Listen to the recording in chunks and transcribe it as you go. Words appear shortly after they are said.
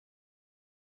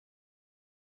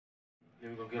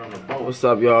What's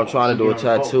up, y'all? I'm trying to do a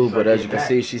tattoo, but as you can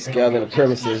see, she's scaling the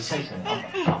premises,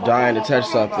 dying to touch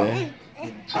something.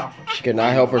 She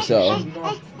cannot help herself. You know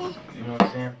what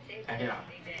I'm saying?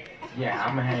 Yeah,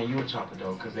 I'm gonna hand you a chocolate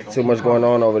though, cause they gonna too much going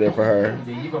on over there for her.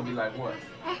 Then you gonna be like, what?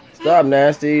 Stop,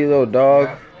 nasty, you little dog.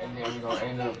 And then we gonna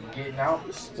end up getting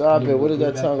out. Stop it. What is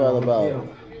that tongue all about? We're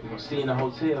gonna stay in the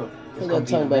hotel. Put that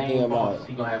tongue back in your mouth.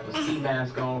 He gonna have a ski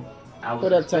mask on.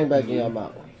 Put that tongue back in your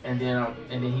mouth. And then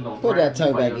he gonna put that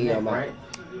tongue back in your mouth.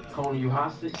 Holding you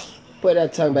hostage. Put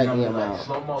that tongue back in your mouth.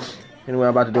 Slow motion. Anyway,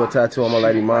 I'm about to do a tattoo on my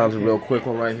lady mom's, a real quick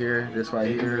one right here, this right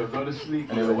here. I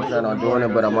never plan on doing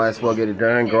it, but I might as well get it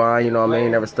done, grind, you know what I mean,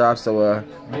 never stop, so a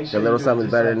little something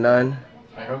is better than none.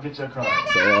 Go get your car.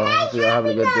 So hope y'all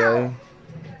having a good day.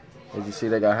 As you see,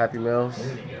 they got Happy Meals.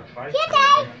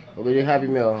 Go get your Happy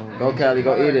Meal. Go, Callie,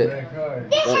 go eat it.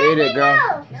 Go eat it, girl.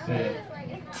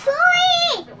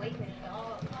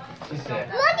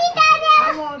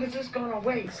 How long is this gonna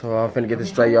wait? So I'm finna get this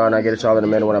straight, y'all, and I get it y'all in a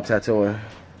minute when I'm tattooing.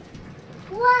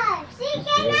 What? She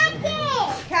cannot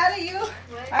get. Callie,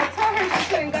 I told her she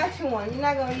couldn't got you one. You're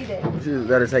not gonna eat it. She just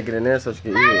better take it in there so she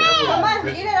can eat it. Come on,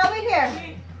 eat it over here.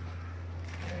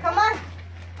 Come on.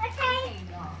 Okay.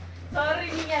 Sorry,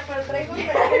 niña, pero traigo un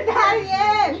Está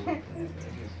bien.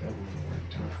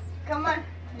 Come on.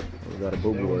 We got a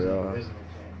boo boo, y'all.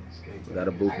 We got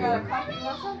a boo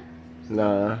boo.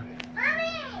 Nah.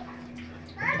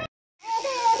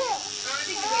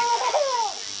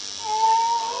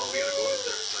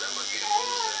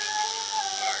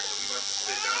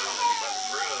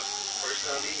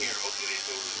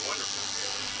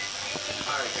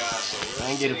 I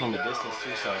ain't get it from a distance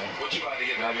too, so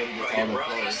not really get all the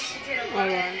close.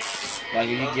 Like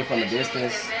if you get from a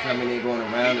distance, coming in, going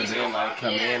around, and then like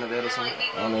come in a little something.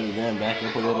 I don't know, then back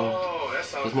up a little.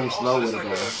 Just move slow with it,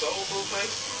 though. So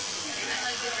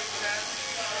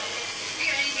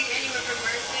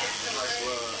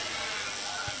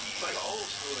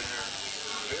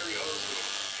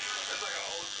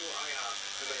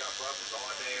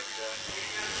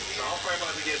I'm probably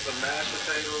about to get some mashed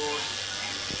potatoes.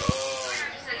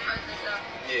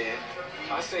 Yeah,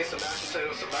 I say some mashed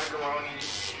potatoes, some macaroni.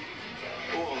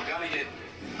 Oh, gotta get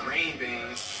green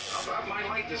beans. I might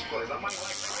like this place. I might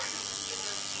like this.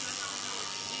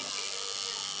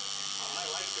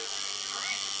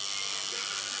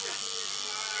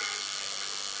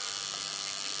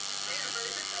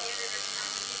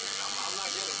 I'm not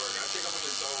getting a burger. I think I'm gonna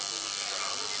get soul food.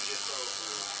 I'm gonna get soul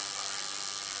food.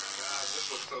 God,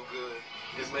 this looks so good.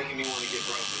 It's making me want to get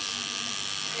breakfast.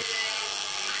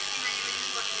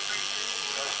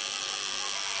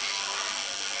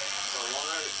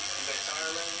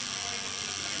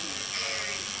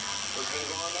 What's been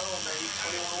going on, man? He's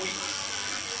 21 weeks.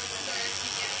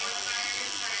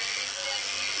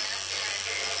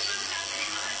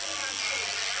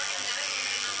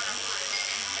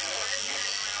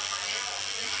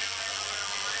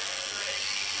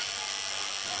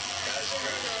 That's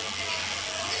great.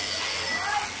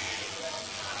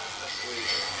 That's sweet.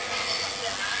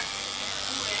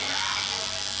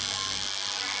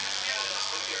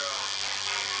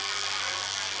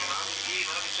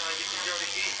 I've been trying to get this girl to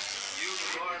eat. You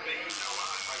and Lauren been eating a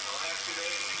lot. Like the last 2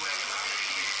 days, we haven't had her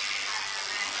eat.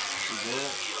 You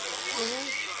good? So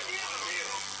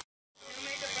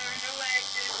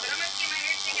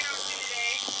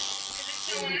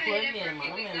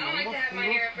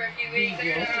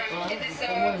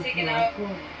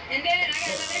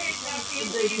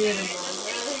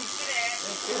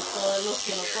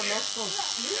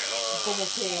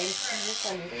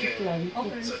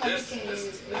this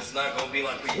is not gonna be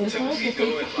like we typically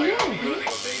do it. Like I'll be really a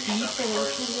baby shopping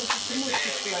first. You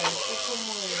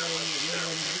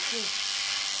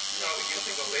know, we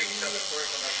usually go baby shopping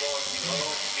first and I go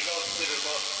split them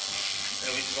up.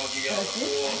 And we just gonna give y'all a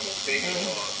full baby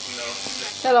walk, you know.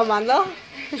 ¿Te lo mando?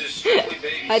 Just strictly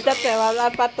baby. Ahorita te va a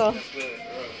hablar, Pato.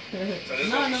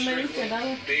 No, no me dice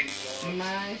nada.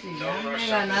 Más, ya me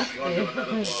ganaste.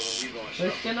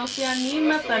 Pues que no se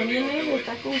anima, también él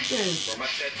está con que... Sí,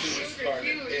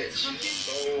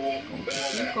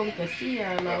 con que sí,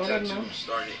 a la hora no.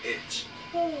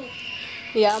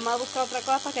 Y ya vamos a buscar otra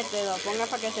cosa para que te lo ponga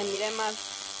para que se mire más,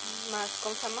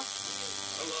 ¿cómo se llama?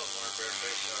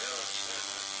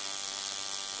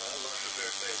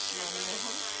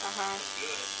 Ajá.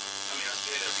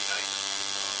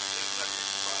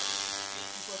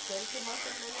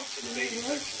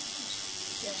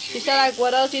 She said, like,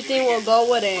 what else do you think will go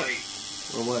with it?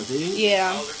 Or what, these?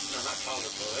 Yeah.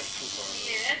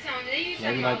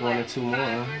 Maybe like 1 or 2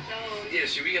 more. Yeah,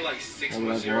 should we get like 6 Maybe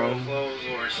with like 0 1 clothes,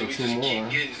 or should or we 2 just more. keep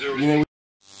getting 0? You know,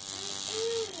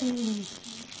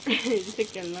 Dice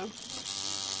chicken though.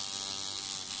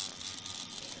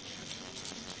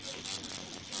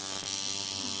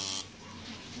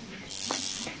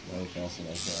 Way faster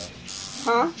like that.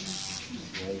 Huh?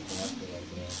 Way faster like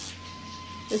that.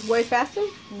 It's way faster?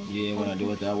 Yeah, when I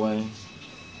do it that way.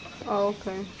 Oh,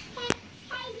 okay.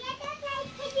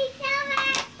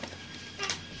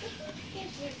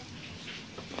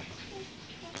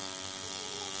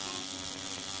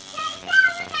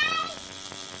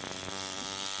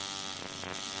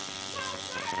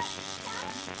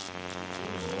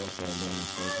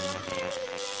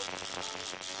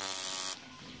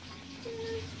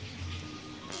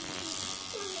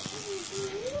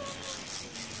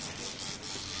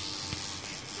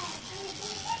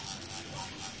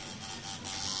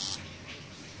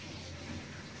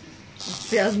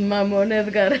 Seas mamón,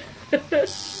 Edgar.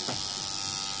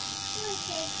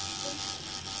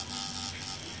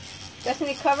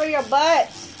 Destiny, cover your butt.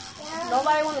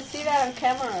 Nobody want to see that on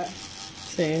camera.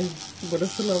 Sí, por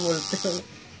eso lo volteo.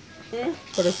 ¿Mm?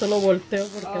 Por eso lo volteo,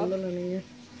 porque anda la niña.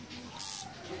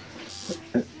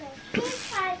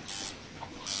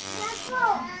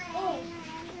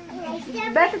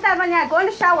 Vete a bañar. Go in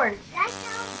the shower. Go.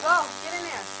 Get in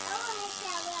there.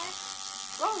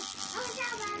 Go.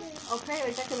 Okay,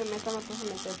 ahorita que me metan las cosas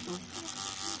en el techo.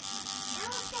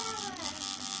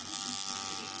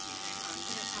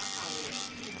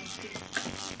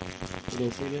 You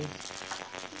didn't see this?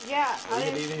 Yeah, I You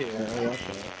can didn't. leave it here. I watched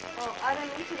that. Oh, I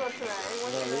didn't need to go to that. It I'm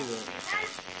wasn't gonna leave there. it.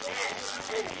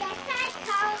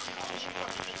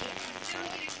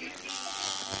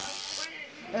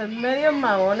 Es medio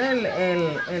mamón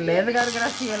el Edgar,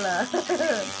 Graciela. No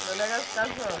le hagas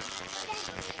caso.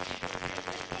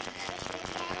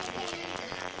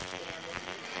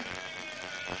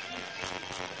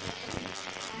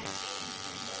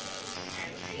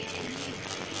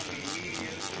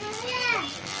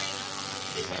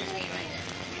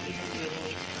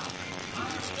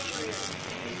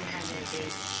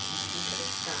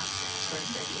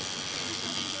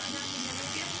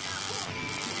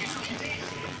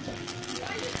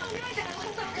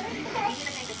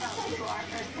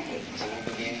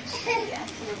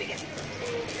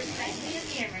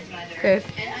 ¿Qué?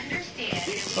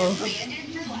 Oh.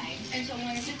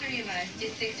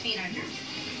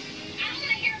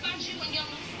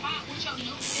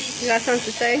 You got something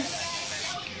to say?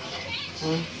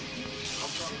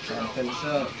 Trying to finish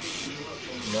up.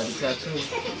 Another tattoo.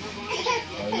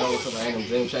 I know what's up. I ain't no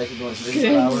dream chasing doing this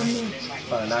flower.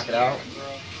 Trying to knock it out.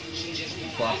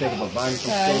 Before I pick up a bunny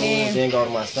from school, then go to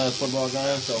my son's football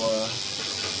game. So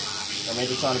I'm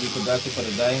just trying to be productive for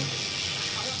the day.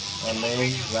 You know what I mean?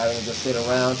 Rather than just sit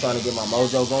around trying to get my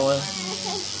mojo going.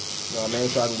 You know what I mean?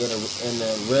 So I can get in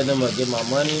the rhythm of get my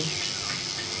money. You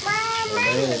know what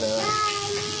I mean? And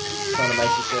trying to make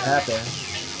some shit happen.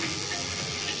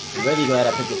 I'm really glad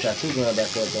I picked the tattoo gun back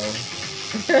up though.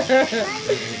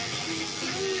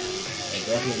 I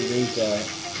definitely need that.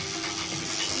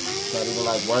 It's not even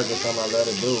like work or something I love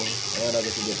to do. And I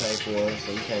get to get paid for it, so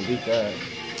you can't beat that.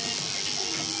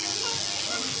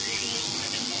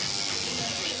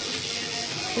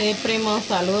 Sí, primo,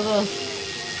 saludos.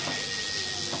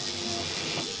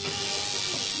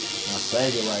 I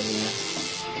saved it right here.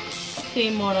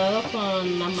 Sí, morado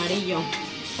con amarillo.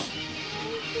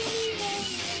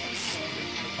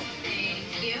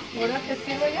 ¿Ahora te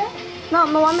sirvo ya? No,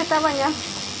 me voy a meter a bañar.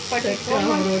 Qué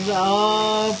cabrón.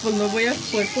 Oh, pues no voy a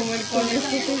poder comer con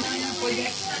esto.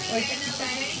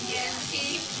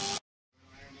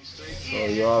 So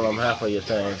y'all, I'm halfway your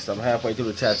thing. So I'm halfway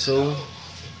through the tattoo.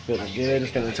 Feeling good.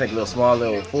 Just gonna take a small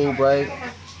little food break.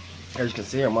 As you can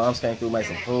see, her mom's came through, made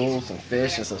some food, some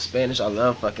fish, and some spinach. I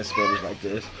love fucking spinach like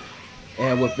this.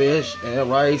 And with fish and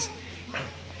rice.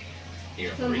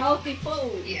 Some healthy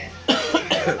food. Yeah.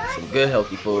 Some good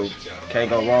healthy food. Can't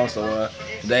go wrong. So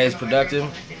today is productive.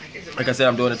 Like I said,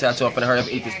 I'm doing the tattoo. I'm finna hurry up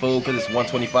and eat this food because it's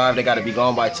 1:25. They gotta be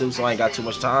gone by 2, so I ain't got too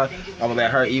much time. I'm gonna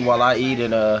let her eat while I eat,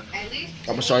 and I'm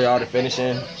gonna show y'all the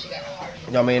finishing.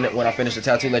 You know what I mean? When I finish the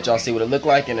tattoo, let y'all see what it look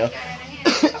like, and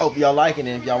hope y'all like it.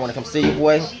 And if y'all wanna come see your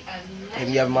boy, hit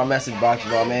me up in my message box,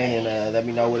 you know what I mean? And let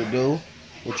me know what to do,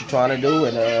 what you're trying to do,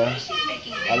 and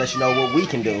I'll let you know what we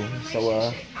can do.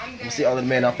 So you see all the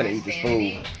men, I'm finna eat this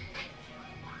food.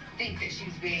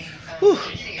 Whew.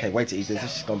 Can't wait to eat this.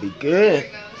 This is gonna be good.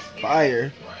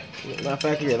 Fire. Matter of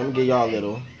fact, yeah, let me give y'all a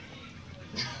little.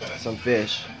 Some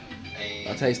fish.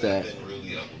 I'll taste that.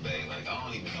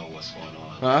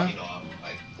 Huh?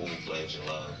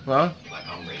 Huh? Like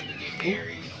I'm ready to get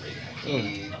married, I'm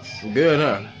ready to have kids. Good,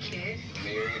 huh?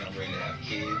 Married, I'm ready to have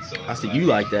kids. So I see you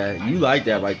like that. You like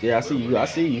that right there. I see you. I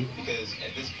see you. Because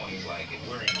at this point, it's like if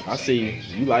we're in I see you.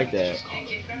 You like that.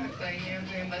 you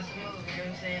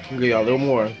I'll give y'all a little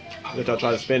more. Let y'all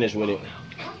try the spinach with it.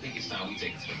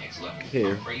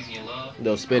 Here. A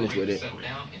little spinach with it.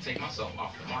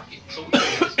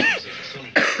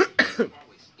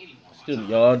 Excuse me,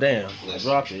 y'all. Damn. I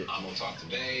dropped it.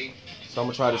 So I'm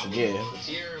going to try this again.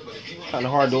 Kind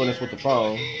of hard doing this with the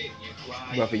phone.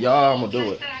 But for y'all, I'm going to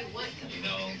do it.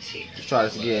 Let's try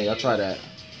this again. Y'all try that.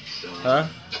 Huh?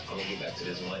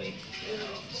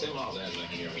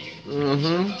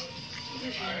 Mm-hmm.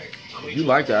 You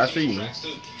like that. I see you.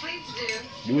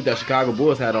 You with that Chicago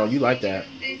Bulls hat on. You like that.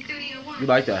 You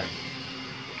like that.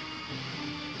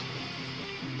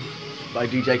 Like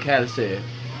DJ Khaled said.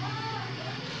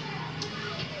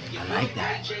 I like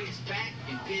that.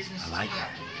 I like that.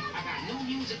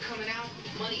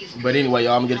 But anyway,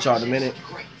 y'all, I'm gonna get y'all in a minute.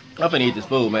 I'm finna eat this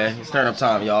food, man. It's turn up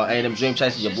time, y'all. A&M Dream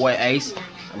Chasing, your boy Ace.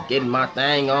 I'm getting my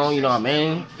thing on, you know what I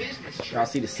mean? Y'all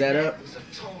see the setup?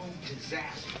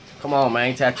 Come on,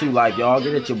 man. Tattoo life, y'all.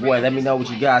 Get at your boy. Let me know what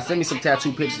you got. Send me some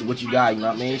tattoo pictures of what you got, you know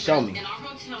what I mean? Show me.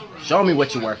 Show me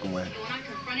what you're working with.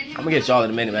 I'm gonna get y'all in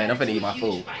a minute, man. I'm finna eat my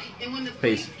food.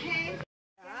 Peace.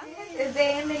 Es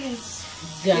de Emily.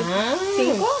 Ya.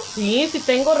 ¿5? Sí, sí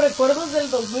tengo recuerdos del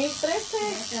 2013.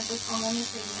 Pues como me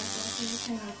seguía,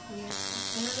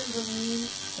 uno del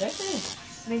 2013.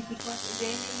 24 de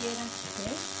Emily era.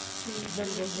 Sí, del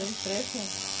 2013.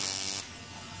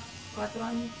 4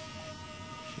 años.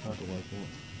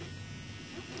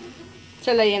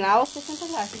 Se le llenaba usted siempre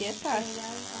las fiestas.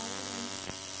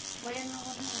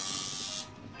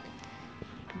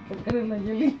 ¿Por qué eres la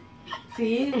Yoli?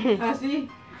 Sí, así.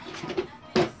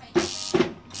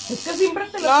 Es que siempre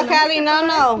te lo No, Cali,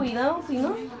 no. Cuidado, si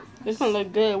no. This one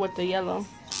look good with the yellow.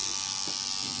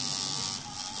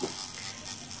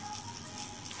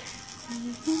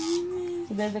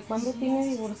 ¿Desde cuándo tiene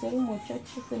divorciado el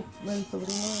muchacho, el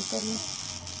sobrino de Carlos?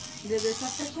 ¿Desde esa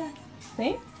fecha?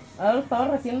 ¿Sí? ¿Ahora estaba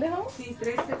recién dejado? Sí,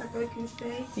 13, trató de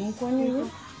 15. 5 años.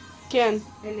 ¿Quién?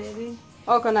 El Eddie.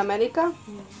 Oh, con América?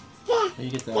 You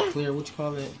get that clear, what you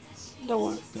call it? The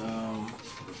one.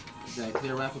 Is that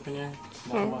clear wrap up in there?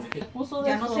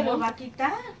 Ya no se lo va a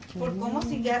quitar. Por cómo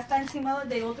si ya está encima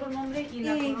de otro nombre y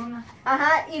la corona.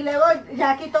 Ajá, y luego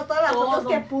ya quitó todas las fotos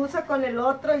que puso con el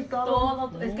otro y todo.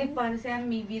 Todo, es que parecía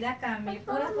mi vida cambió.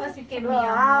 Puras cosas así que mi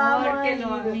amor, que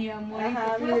lo mi amor.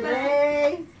 Ajá, Y mi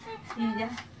rey. y ya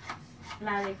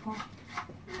la dejó.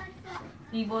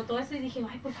 Y votó eso y dije,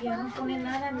 ay, porque ya no pone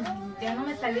nada, ya no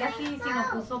me salía así, sino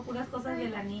puso puras cosas de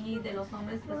la niña y de los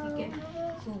hombres, así que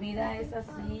su vida es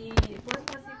así, puras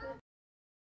cosas